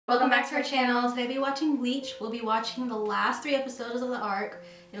Welcome back to our channel. Today we'll be watching Bleach. We'll be watching the last 3 episodes of the arc.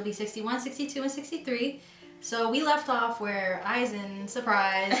 It'll be 61, 62, and 63. So we left off where Aizen,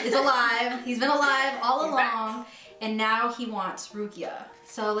 surprise, is alive. He's been alive all along. And now he wants Rukia.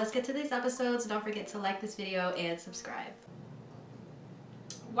 So let's get to these episodes. Don't forget to like this video and subscribe.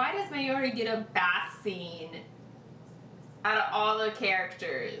 Why does Mayuri get a bath scene out of all the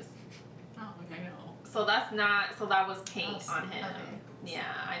characters? Oh, I know. So that's not, so that was paint on him. Okay. Yeah,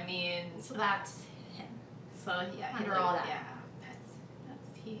 I mean. So that's him. So yeah. Under all that. Yeah, that's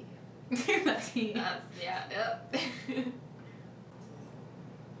he. That's he. That's, yeah, yep.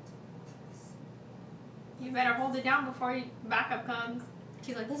 You better hold it down before backup comes.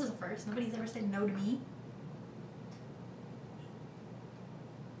 She's like, this is a first. Nobody's ever said no to me.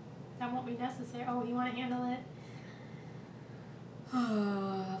 That won't be necessary. Oh, you want to handle it?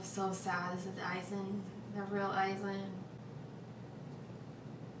 Oh, I'm so sad. This is Aizen. The real Aizen.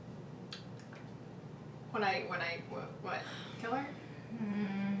 What? Kill her?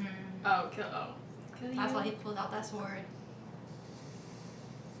 Mm-hmm. Oh, kill you? That's why he pulled out that sword.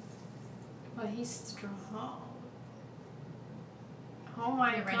 But he's strong. Oh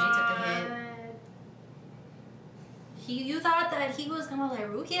my god. Renji took the hit. You thought that he was gonna let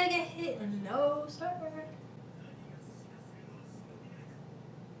Rukia get hit? No, sir.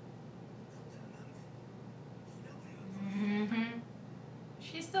 Mm-hmm.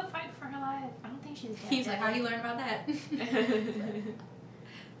 She's still fighting for her life. I don't think she's dead. He's like, how you learn about that?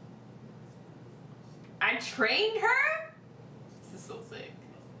 I trained her? This is so sick.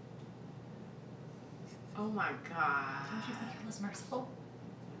 Oh my god. Don't you think it was merciful?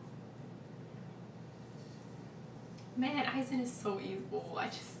 Man, Aizen is so evil.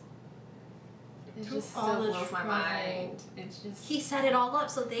 It just all still the blows my trouble. mind. It's just. He set it all up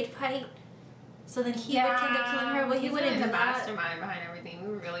so they'd fight. So then he would end up killing her, but he he's wouldn't really do the that. mastermind behind everything. We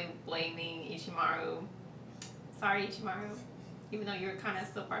were really blaming Ichimaru. Sorry, Ichimaru. Even though you're kind of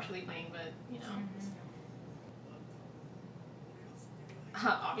still partially blamed, but you know.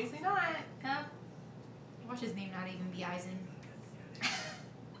 Obviously not. Yep. Watch his name not even be Aizen.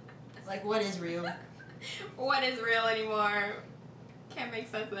 Like, what is real? What is real anymore? Can't make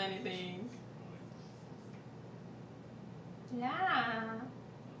sense of anything. Yeah.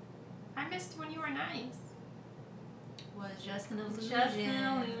 I missed when you were nice. Was just an illusion. Just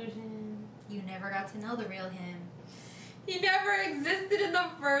an illusion. You never got to know the real him. He never existed in the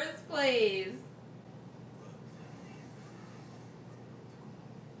first place.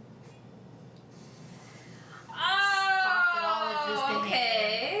 Stopped it all with just a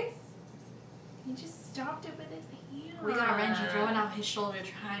hand. He just stopped it with his hand. We got Renji throwing out his shoulder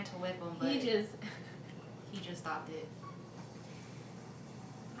trying to whip him, but he just stopped it.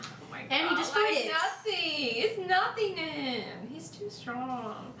 Oh my god. And he destroyed like it. Nothing. It's nothing to him. He's too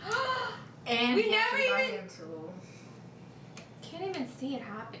strong. And we he never actually even got him too. Can't even see it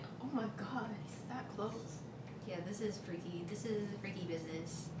happen. Oh my god, he's that close. Yeah, this is freaky. This is freaky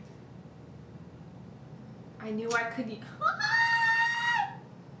business. I knew I could be.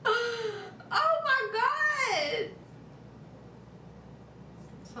 Oh my god!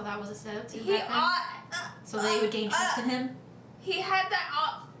 So that was a setup too. He so they would gain trust in him. He had that.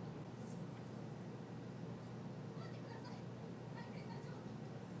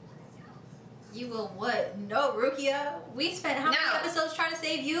 You will what? No, Rukia. We spent how many episodes trying to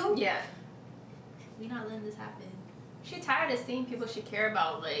save you? Yeah. We not letting this happen. She's tired of seeing people she care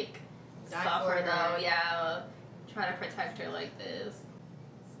about like suffer though. Yeah. Try to protect her like this.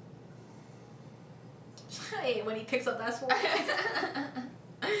 I hate when he picks up that sword.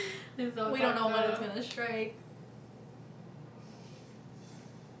 We don't know when it's gonna strike.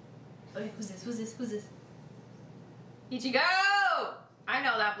 Okay, who's this? Who's this? Who's this? Ichigo! I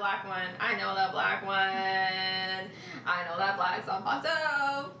know that black one. I know that black one. I know that black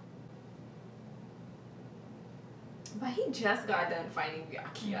Zanpakuto. But he just got done fighting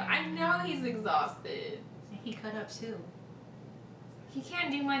Byakuya. I know he's exhausted. He cut up too. He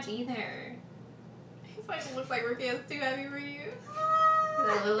can't do much either. He's like, looks like Rukias too heavy for you.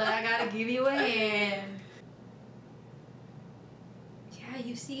 Lila, I gotta give you a hand. Yeah,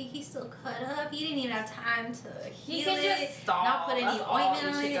 you see, he's still cut up. He didn't even have time to heal it. He can just stall. Not put any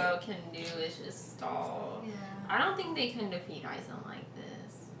ointment on it. All Ichigo can do is just stall. Yeah. I don't think they can defeat Aizen like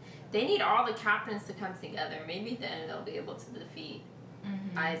this. They need all the captains to come together. Maybe then they'll be able to defeat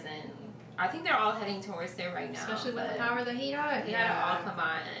Aizen. I think they're all heading towards there right now. Especially with the power that he got. They gotta all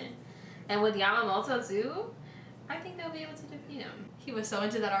combine. And with Yamamoto too, I think they'll be able to defeat him. He was so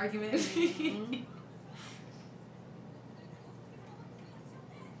into that argument.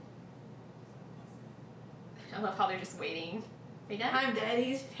 I love how they're just waiting. Are you dead? I'm dead.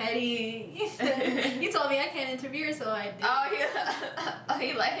 He's petty. He told me I can't interfere, so I did. Oh, yeah. Oh,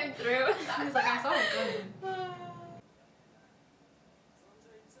 he let him through? He's like, I saw it coming.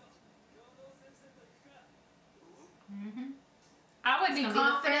 I would be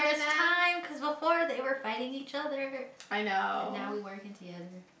confident in this that. time, because before they were fighting each other. I know. And now we working together.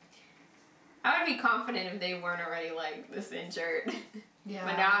 I would be confident if they weren't already like this injured. Yeah.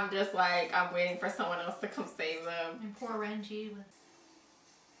 But now I'm just like, I'm waiting for someone else to come save them. And poor Renji with...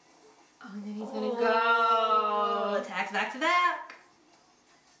 Oh, and then he's gonna go. Attacks back to back.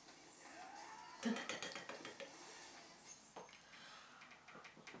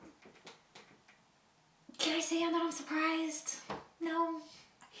 Can I say that I'm surprised? No.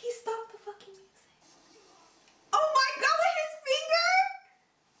 He stopped the fucking music. Oh my god, with his finger!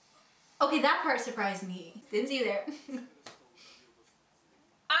 Okay, that part surprised me. Didn't see you there.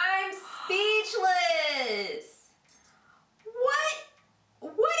 I'm speechless.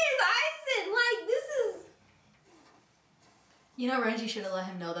 What is Aizen? Like, this is... You know, Renji should have let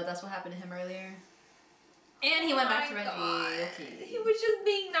him know that that's what happened to him earlier. And he went back to Renji. Okay. He was just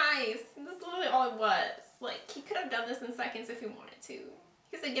being nice. That's literally all it was. Like, he could have done this in seconds if he wanted to.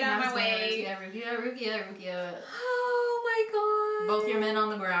 He said, get out of my way. Rukia. Oh my god. Both your men on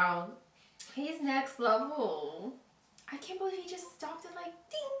the ground. He's next level. I can't believe he just stopped it like,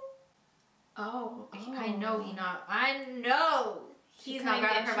 ding. Oh. I know I know. He's not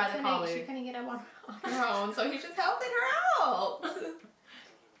grabbing her by the collar. She couldn't get up on her own, so he's just helping her out.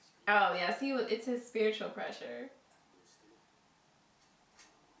 Oh, yeah, see, it's his spiritual pressure.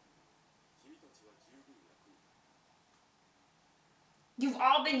 You've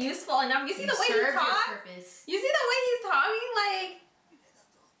all been useful enough. You see the way he talks? You see the way he's talking? Like...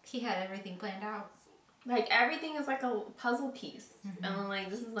 He had everything planned out. Like, everything is like a puzzle piece. And then, like,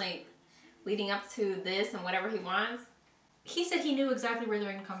 this is, like, leading up to this and whatever he wants. He said he knew exactly where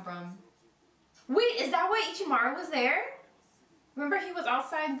they're gonna come from. Wait, is that why Ichimaru was there? Remember he was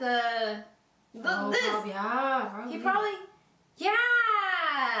outside this. Probably, yeah, probably. He probably, yeah.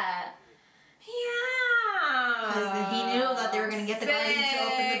 Because he knew that they were gonna get the guardian to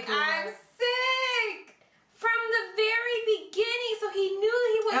open the door. I'm sick. From the very beginning, so he knew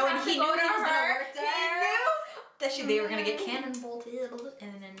he would have to go to her. He knew that they were gonna get cannon bolted,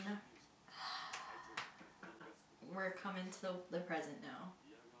 and then we're coming to the present now.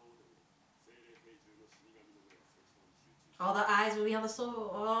 All the eyes will be on the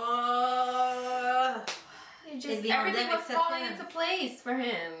soul. Oh. Everything was falling into place for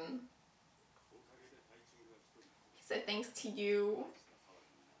him. He said, thanks to you.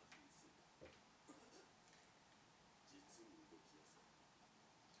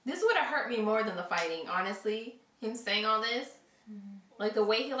 This would have hurt me more than the fighting, honestly. Him saying all this. Like, the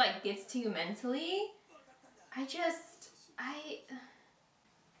way he, like, gets to you mentally.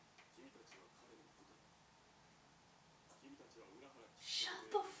 Shut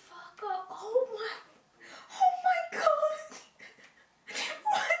the fuck up. Oh my god.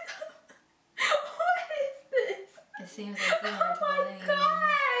 What is this? It seems like oh my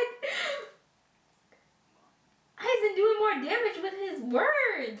god. Aizen doing more damage with his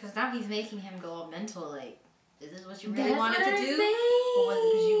words. Because now he's making him go all mental, like, is this what you really wanted to do? Saying. Or was it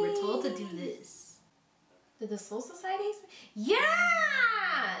because you were told to do this? Did the Soul Society? Yeah!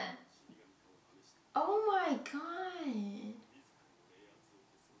 Oh my god.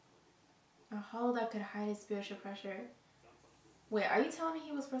 A hole that could hide his spiritual pressure. Wait, are you telling me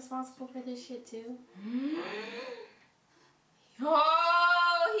he was responsible for this shit too?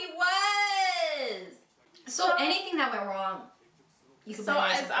 Oh, he was! So anything that went wrong, you could So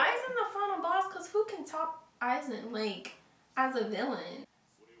is Aizen the final boss? Because who can top Aizen, like, as a villain?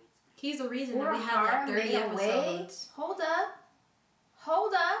 He's the reason that we had like 30 episodes. Hold up.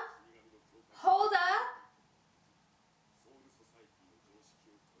 Hold up. Hold up.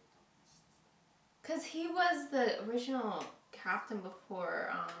 Because he was the original captain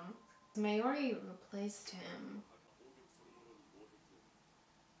before Mayuri replaced him.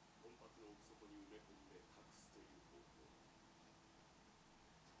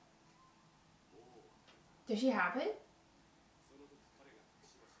 Did she have it?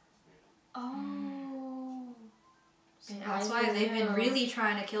 Oh. So that's why they've been really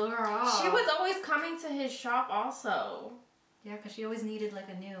trying to kill her off. She was always coming to his shop also. Yeah, because she always needed like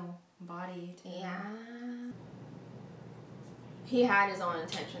a new body. Yeah. He had his own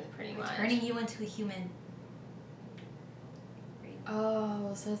intentions pretty much. Turning you into a human.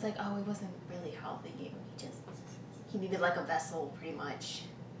 Oh, so it's like, oh, he wasn't really helping you. He needed like a vessel pretty much.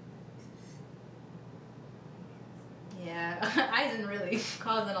 Yeah, Aizen really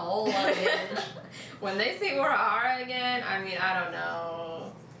causing a whole lot of damage. When they say Urahara again, I mean, I don't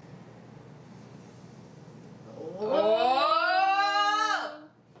know. Oh!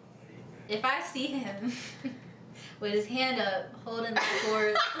 If I see him with his hand up, holding the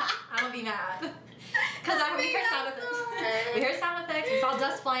sword, I'm gonna be mad. Because we heard sound effects. We heard sound effects, we saw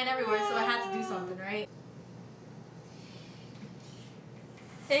dust flying everywhere, so I had to do something, right?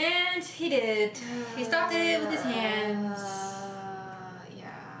 And he did. He stopped it with his hands.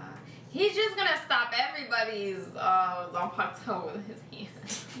 Yeah. He's just gonna stop everybody's Zanpakuto with his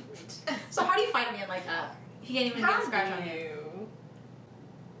hands. So how do you fight a man like that? He can't even get a scratch on you.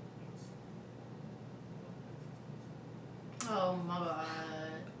 Oh my god.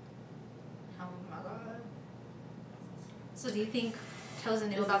 Oh my god. So do you think Tozen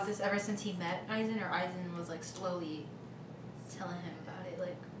knew about this ever since he met Aizen, or Aizen was like slowly telling him about it,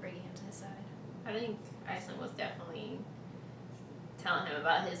 like bringing him to his side? I think Aizen was definitely telling him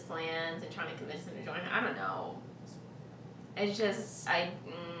about his plans and trying to convince him to join him. I don't know. It's just, I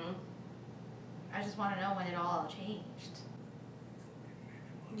just want to know when it all changed.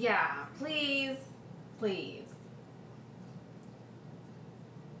 Yeah, please. Please.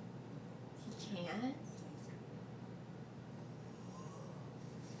 He can't?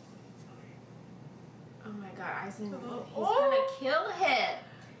 Oh my god, Aizen, he's gonna kill him.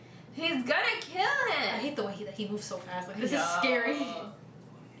 He's gonna kill him. I hate the way he moves so fast. Like, this is scary.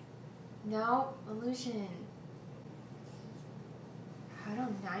 No, illusion. Hado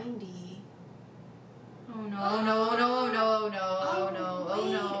 90. Oh no, no, no, no, no, oh no, oh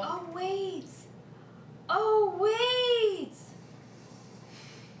wait, no. Oh wait. Oh wait.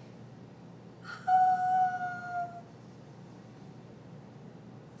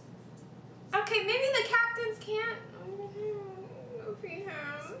 Okay, maybe the captains can't free him.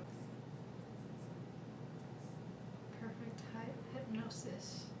 Perfect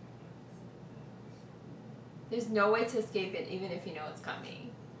hypnosis. There's no way to escape it, even if you know it's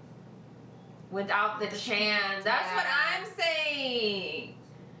coming. Without the chance. That's what I'm saying.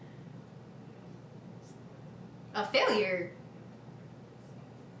 A failure.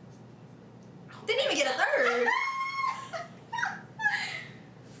 Didn't even get a third.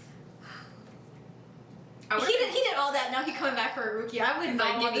 He did all that. Now he's coming back for a Rukia. I would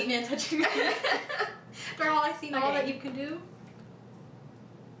not want this man touching me. Girl, I seen all that you can do.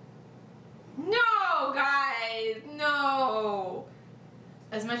 No, guys, no.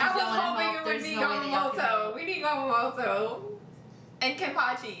 As much as I was y'all want to hoping help, it would there's be no way that y'all can help. We need Yamamoto and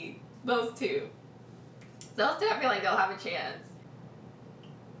Kenpachi. Those two. Those two, I feel like they'll have a chance.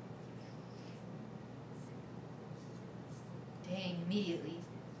 Dang, immediately.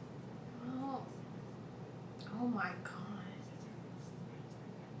 Oh my god.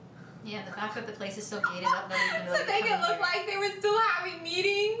 Yeah, the fact that the place is so gated up, nobody even knows. To make it look like they were still having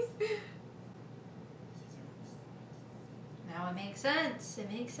meetings. Now it makes sense.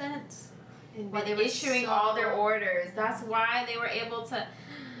 It makes sense. And why they were issuing all their orders. That's why they were able to.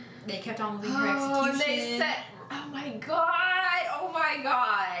 They kept on moving her execution. And they said, oh my god, oh my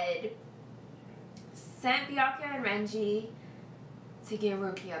god. Sent Byakuya and Renji to get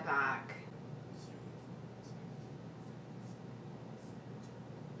Rukia back.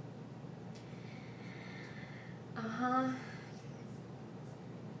 Uh-huh.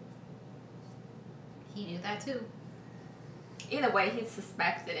 He knew that too. Either way, he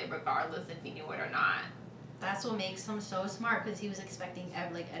suspected it regardless if he knew it or not. That's what makes him so smart, because he was expecting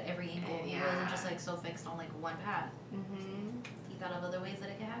like at every angle. He wasn't just like so fixed on like one path. Mm-hmm. He thought of other ways that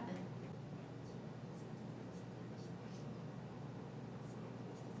it could happen.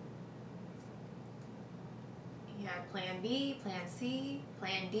 He had plan B, plan C,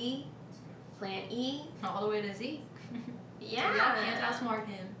 plan D, plan E. All the way to Z. Yeah. So y'all can't outsmart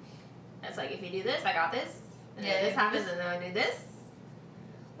him. It's like, if you do this, I got this. And yeah, then this happens, and then I do this.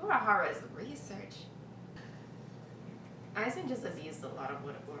 Urahara's research. Aizen just abused a lot of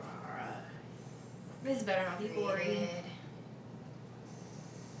what Urahara. This better not be gory.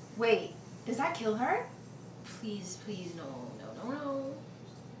 Wait, does that kill her? Please, please, no, no, no, no.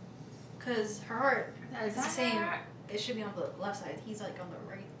 Because her heart is the same. It should be on the left side. He's like on the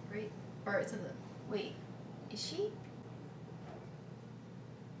right, or it's in the. Wait, is she?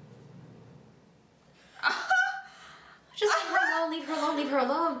 Just leave her alone, leave her alone, leave her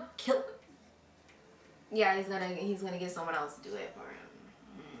alone. Kill. Yeah, he's gonna get someone else to do it for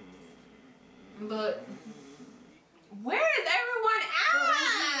him. But where is everyone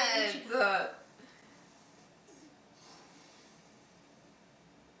at?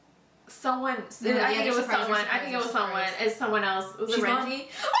 Someone. No, I think it was someone. I think it was someone. It's someone else. Was it Renji?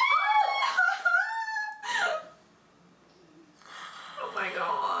 Oh my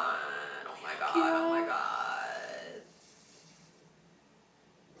god! Oh my god! Oh my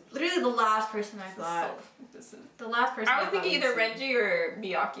the last person I thought. The last person I was thinking either Renji or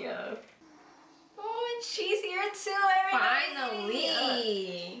Byakuya. Oh, and she's here too, everybody.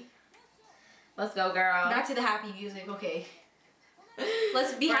 Finally. Let's go, girl. Back to the happy music, okay.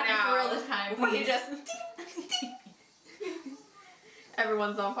 Let's be happy for real this time, please. We just...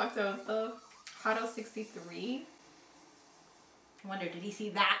 Everyone's on Pakto and stuff. Hato 63. I wonder, did he see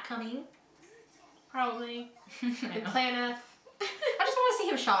that coming? Probably. And Plan F. I just want to see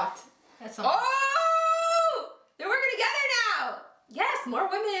him shocked. That's something. Oh! They're working together now! Yes, more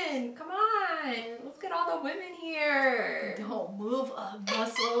women! Come on! Let's get all the women here! Don't move a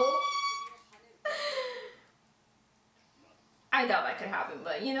muscle. I doubt that could happen,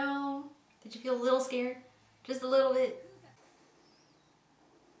 but you know... Did you feel a little scared? Just a little bit?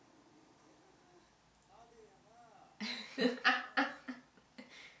 He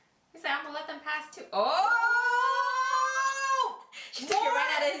said, I'm gonna let them pass too. Oh! She took it right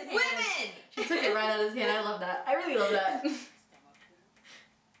out of his hand. Women! She took it right out of his hand. I love that. I really love that.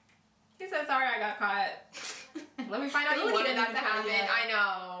 He said, sorry I got caught. Let me find out you wanted that to happen. I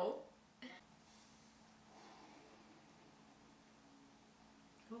know.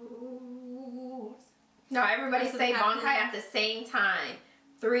 Ooh. No, everybody say Bankai at the same time.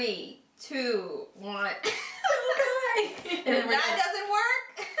 3, 2, 1. If that doesn't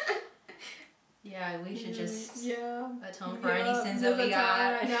work. Yeah, we should just atone for Yeah, any sins that we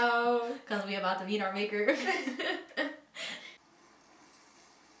got. I know. Because we about to meet our maker.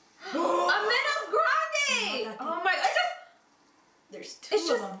 A Menos Grande! Oh my god, There's two of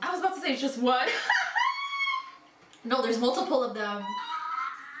them. I was about to say it's just one. No, there's multiple of them.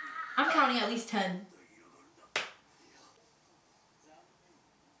 I'm counting at least 10.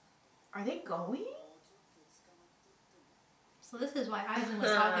 Are they going? So this is why Aizen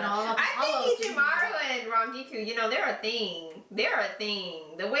was talking all about the I think Ichimaru and Rangiku, you know, they're a thing. They're a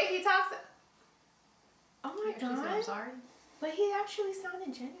thing. The way he talks. Oh my god. I'm sorry. But he actually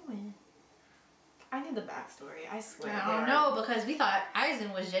sounded genuine. I knew the backstory, I swear. I don't know, because we thought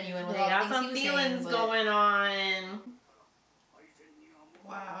Aizen was genuine with they all the got things some he was feelings saying, going on.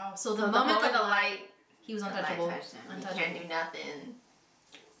 Wow. So the moment the light, he was untouchable. He can't do nothing.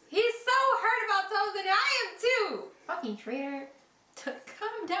 He's so hurt about Tozen, and I am too! Fucking traitor.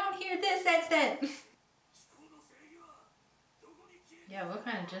 Come down here this instant. Yeah, what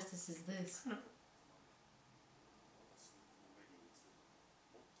kind of justice is this?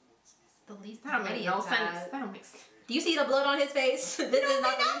 The least that don't make no sense. That don't make sense. Do you see the blood on his face? This is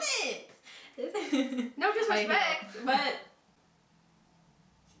nothing. No disrespect, but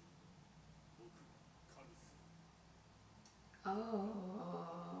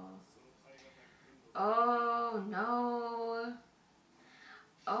oh no.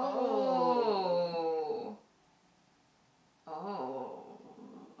 Oh.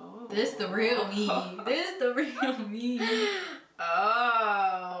 This the real me. This the real me.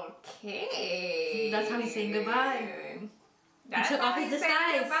 Okay. That's how he's saying goodbye. He took off his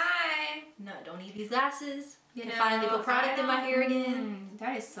disguise. Goodbye. No, don't need these glasses. You can finally put product in my hair again.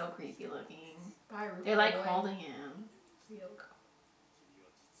 That is so creepy looking. Bye, they're like holding him. He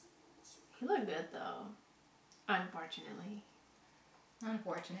looked good though. Unfortunately.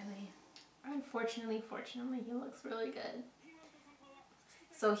 Fortunately, he looks really good.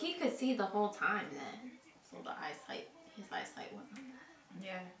 So he could see the whole time then. So his eyesight wasn't bad.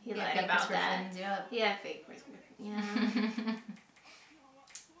 Yeah. He lied about that. Yep. He had fake prescriptions. Yeah.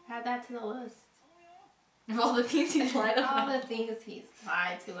 Add that to the list. Of all the things he's lied about. All the things he's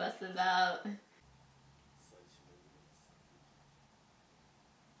lied to us about.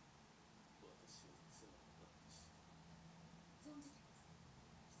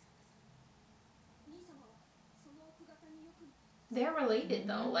 They're related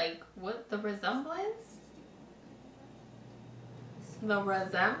though, like what the resemblance? The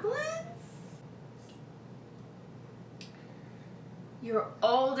resemblance? Your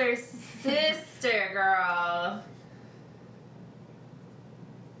older sister, girl.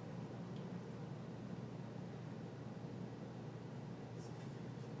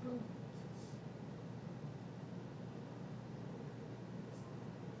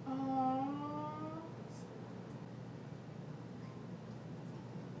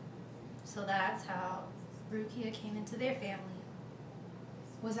 So that's how Rukia came into their family.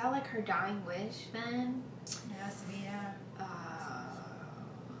 Was that like her dying wish then? It has to be, yeah.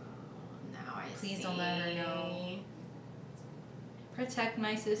 Now I Please see. don't let her know. Protect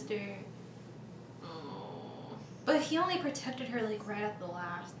my sister. Oh. But he only protected her like right at the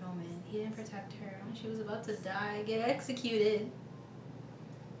last moment. He didn't protect her when she was about to die, get executed.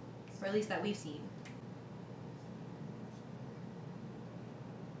 Or at least that we've seen.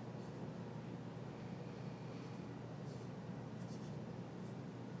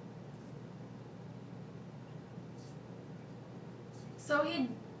 So he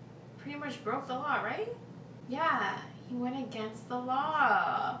pretty much broke the law, right? Yeah, he went against the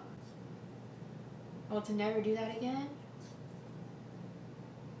law. Well, to never do that again?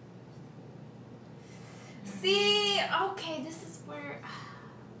 See, okay, this is where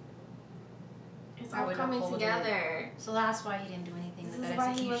it's all coming together. So that's why he didn't do anything with that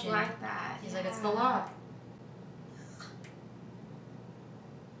execution. execution. He was like that. He's like, it's the law.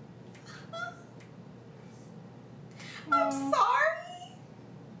 I'm sorry.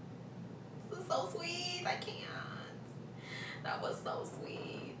 This is so sweet. I can't. That was so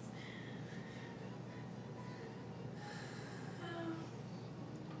sweet.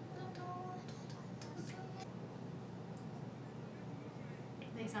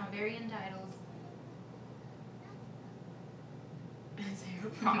 They sound very entitled. Is there a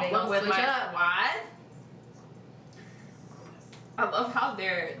problem with my squad? I love how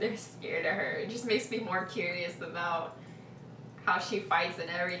they're scared of her. It just makes me more curious about how she fights and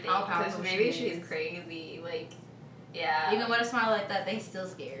everything. Because maybe she's crazy. Like, yeah. Even with a smile like that, they still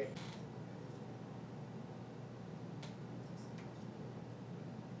scared.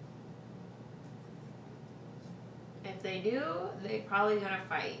 If they do, they probably gonna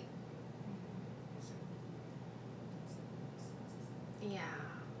fight. Yeah.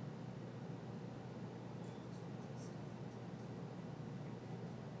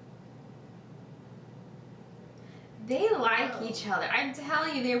 They like each other. I'm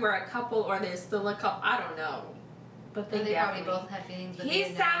telling you, they were a couple, or they're still a couple. I don't know. But they probably both had feelings. But he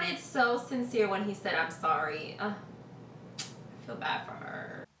sounded so sincere when he said, "I'm sorry." I feel bad for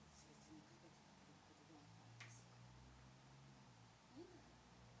her.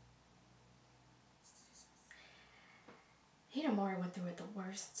 Hinomori went through it the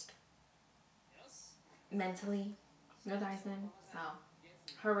worst mentally with Aizen, so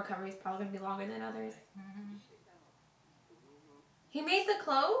her recovery is probably gonna be longer than others. Mm-hmm. He made the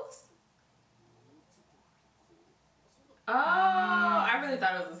clothes? Oh, I really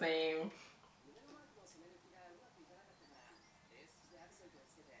thought it was the same.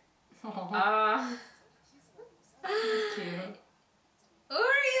 That's cute.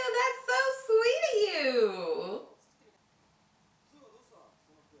 Uryu, that's so sweet of you.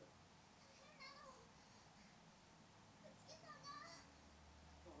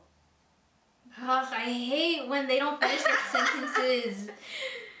 Ugh, I hate when they don't finish their sentences.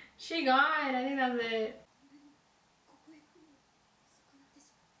 She gone. I think that's it.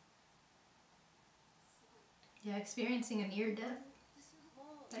 Yeah, experiencing a near death.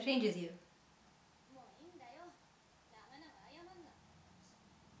 That changes you.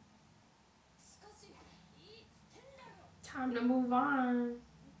 Time to move on.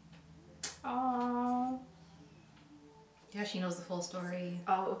 Aww. Yeah, she knows the full story.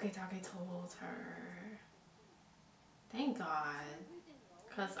 Oh, Uketake told her. Thank God.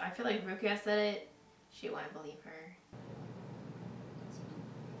 Because I feel like if Rukia said it, she wouldn't believe her.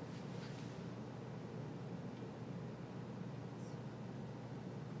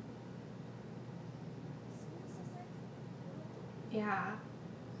 Yeah.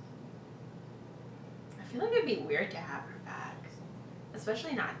 I feel like it'd be weird to have her back.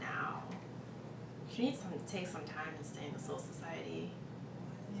 Especially not now. She needs to take some time and stay in the Soul Society.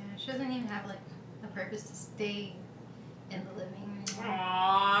 Yeah, she doesn't even have like a purpose to stay in the living room. Aww,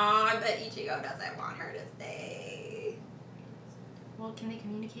 I bet Ichigo doesn't want her to stay. Well, can they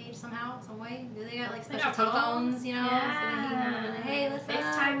communicate somehow, some way? Do they got like special telephones, you know? Yeah. So hey, let's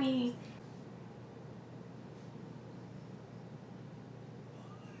FaceTime me.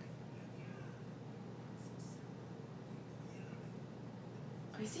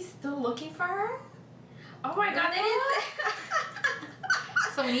 Is he still looking for her? Oh my God, they didn't say.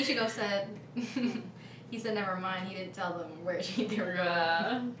 So when Ichigo said, he said never mind, he didn't tell them where they were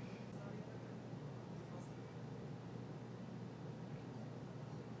going.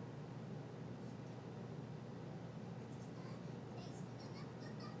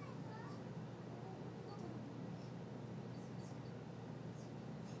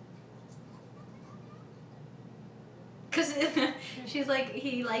 Because she's like,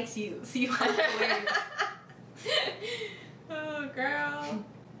 he likes you, so you have to wear it. Oh, girl.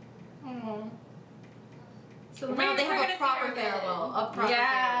 Oh. So now they have a proper farewell. A proper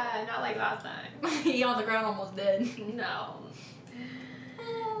farewell. Not like last time. He on the ground almost dead. No.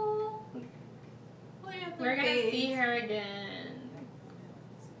 Oh. We're gonna see her again.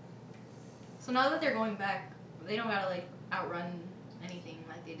 So now that they're going back, they don't gotta like outrun anything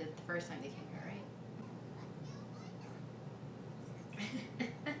like they did the first time they came here, right?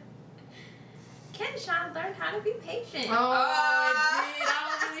 Kenshan learned how to be patient. Oh, I did. I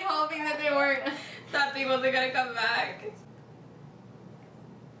was really hoping that they weren't. Thought he wasn't gonna come back.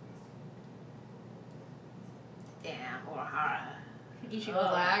 Ichigo's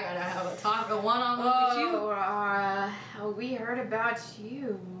like, I gotta have a talk, a one-on-one with you. We heard about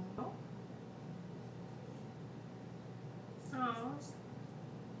you. Oh.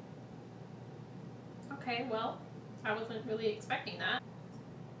 Okay, well, I wasn't really expecting that.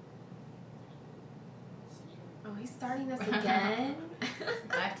 Oh, he's starting this again?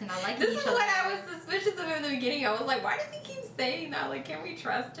 Acting not like This each is other. what I was suspicious of him in the beginning. I was like, why does he keep saying that? Like, can we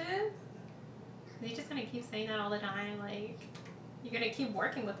trust him? Is he just gonna keep saying that all the time? Like, you're gonna keep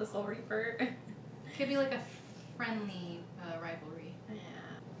working with the Soul Reaper? Could be like a friendly rivalry. Yeah.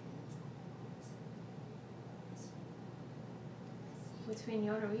 Between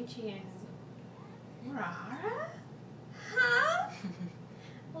Yoruichi and Urahara? Huh?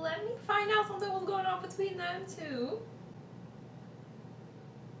 Let me find out something was going on between them two.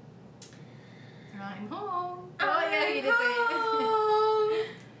 I'm home. Yeah, he did say it.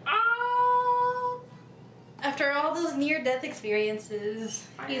 Oh. After all those near-death experiences,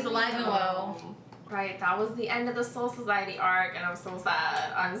 he's alive and well. Right, that was the end of the Soul Society arc, and I'm so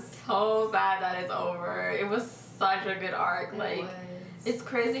sad. I'm so sad that it's over. It was such a good arc. It's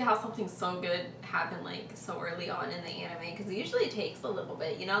crazy how something so good happened like so early on in the anime, because it usually takes a little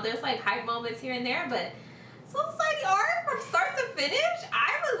bit. You know, there's like hype moments here and there, but Soul Society arc from start to finish,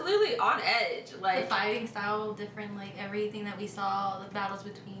 I was literally on edge. Like, the fighting style different, like everything that we saw, the battles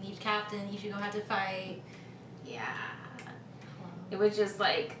between each captain, Ichigo had to fight. Yeah. It was just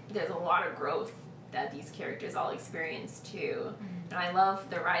like, there's a lot of growth that these characters all experience too. And I love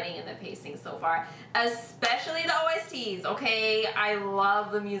the writing and the pacing so far, especially the OSTs, okay? I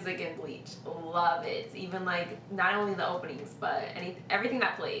love the music in Bleach. Love it. Even like, not only the openings, but everything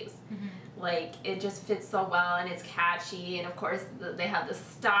that plays. Like, it just fits so well, and it's catchy, and of course they have the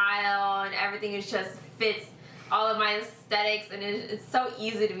style, and everything is just fits all of my aesthetics, and it's so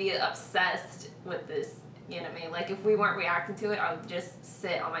easy to be obsessed with this anime. Like, if we weren't reacting to it, I would just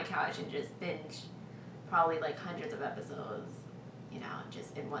sit on my couch and just binge probably like hundreds of episodes, you know,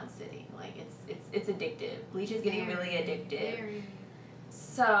 just in one sitting. Like, it's addictive. Bleach is getting really addictive. Very.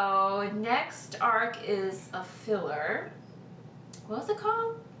 So next arc is a filler. What was it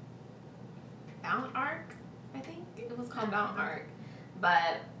called? Bound arc, I think it was called Bound arc.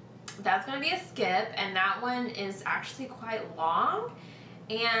 But that's gonna be a skip, and that one is actually quite long.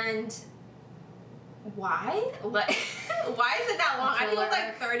 And why? Like, why is it that long? I think it was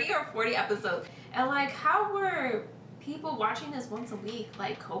like 30 or 40 episodes. And like, how were people watching this once a week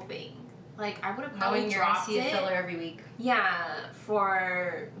like coping? Like, I would have probably dropped it. See a filler every week. Yeah,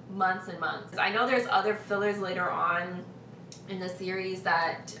 for months and months. I know there's other fillers later on in the series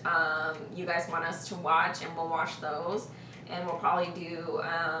that you guys want us to watch, and we'll watch those. And we'll probably do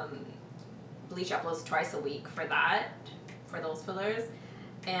Bleach uploads twice a week for that, for those fillers.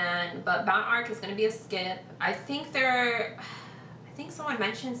 But Bound Arc is going to be a skip. I think someone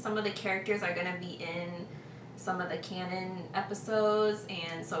mentioned some of the characters are going to be in some of the canon episodes,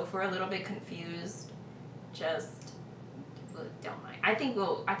 and so if we're a little bit confused, just don't mind. I think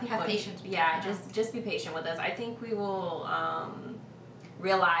have patience. Yeah, just be patient with us. I think we will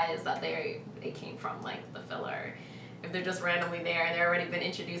realize that they came from like the filler. If they're just randomly there and they've already been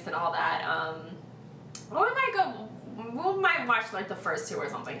introduced and all that, we might watch like the first two or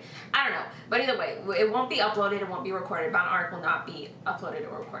something. I don't know. But either way, it won't be uploaded, it won't be recorded. Bound Arc will not be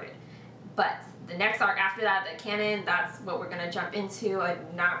uploaded or recorded. But the next arc after that, the canon, that's what we're gonna jump into.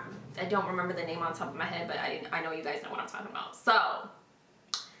 I don't remember the name on top of my head, but I know you guys know what I'm talking about. So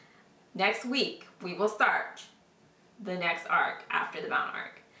next week we will start the next arc after the Bound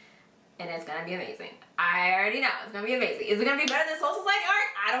arc. And it's gonna be amazing. I already know it's gonna be amazing. Is it gonna be better than Soul Society arc?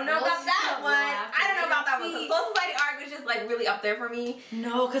 I don't know about that one. I don't know about that one. The Soul Society arc was just like really up there for me.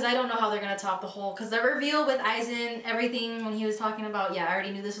 No, because I don't know how they're gonna top the whole. Because the reveal with Aizen, everything when he was talking about, yeah, I already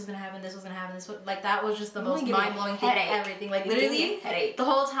knew this was gonna happen. This was gonna happen. Like that was just the most mind blowing thing. Everything, like literally, the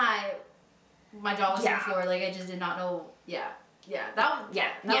whole time, my jaw was on the floor. Like I just did not know. That was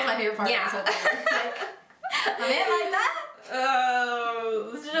my favorite part. Yeah. Of this whole thing. Like, a man like that.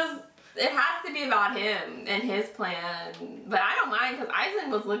 It's just. It has to be about him and his plan, but I don't mind because Aizen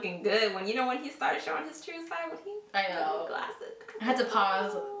was looking good when he started showing his true side when he had glasses. I had to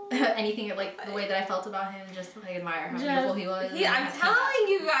pause anything like the way that I felt about him, just to like admire how beautiful he was. I'm telling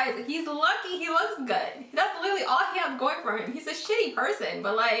you guys, he's lucky. He looks good. That's literally all he has going for him. He's a shitty person,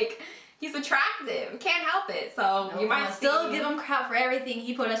 but like. He's attractive. Can't help it. So you might still give him crap for everything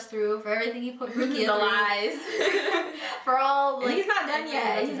he put us through, for everything he put Rukias through. The lies. For all like, and he's not done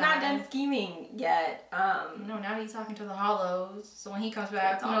yet. He's not done scheming yet. No, now he's talking to the Hollows. So when he comes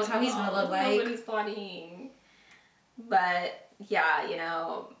back, who knows how he's gonna look like. Who knows what he's plotting. But yeah,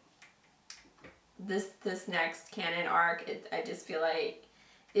 this next canon arc, I just feel like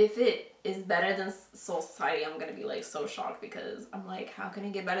if it is better than Soul Society, I'm gonna be like so shocked, because I'm like, how can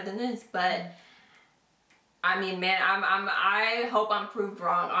it get better than this? But I mean, man, I hope I'm proved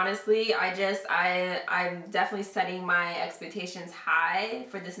wrong. Honestly, I'm definitely setting my expectations high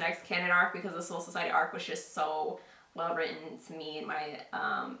for this next canon arc, because the Soul Society arc was just so well written to me, in my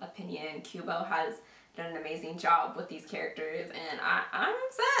opinion. Kubo has done an amazing job with these characters, and I'm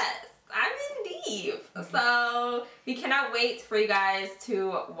obsessed. I'm in deep. So we cannot wait for you guys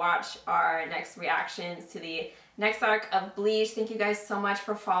to watch our next reactions to the next arc of Bleach. Thank you guys so much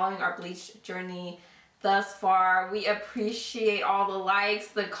for following our Bleach journey thus far. We appreciate all the likes,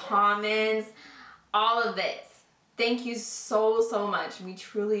 the comments, all of it. Thank you so much. We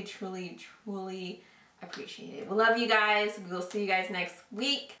truly appreciate it. We love you guys. We will see you guys next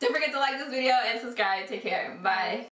week. Don't forget to like this video and subscribe. Take care. Bye.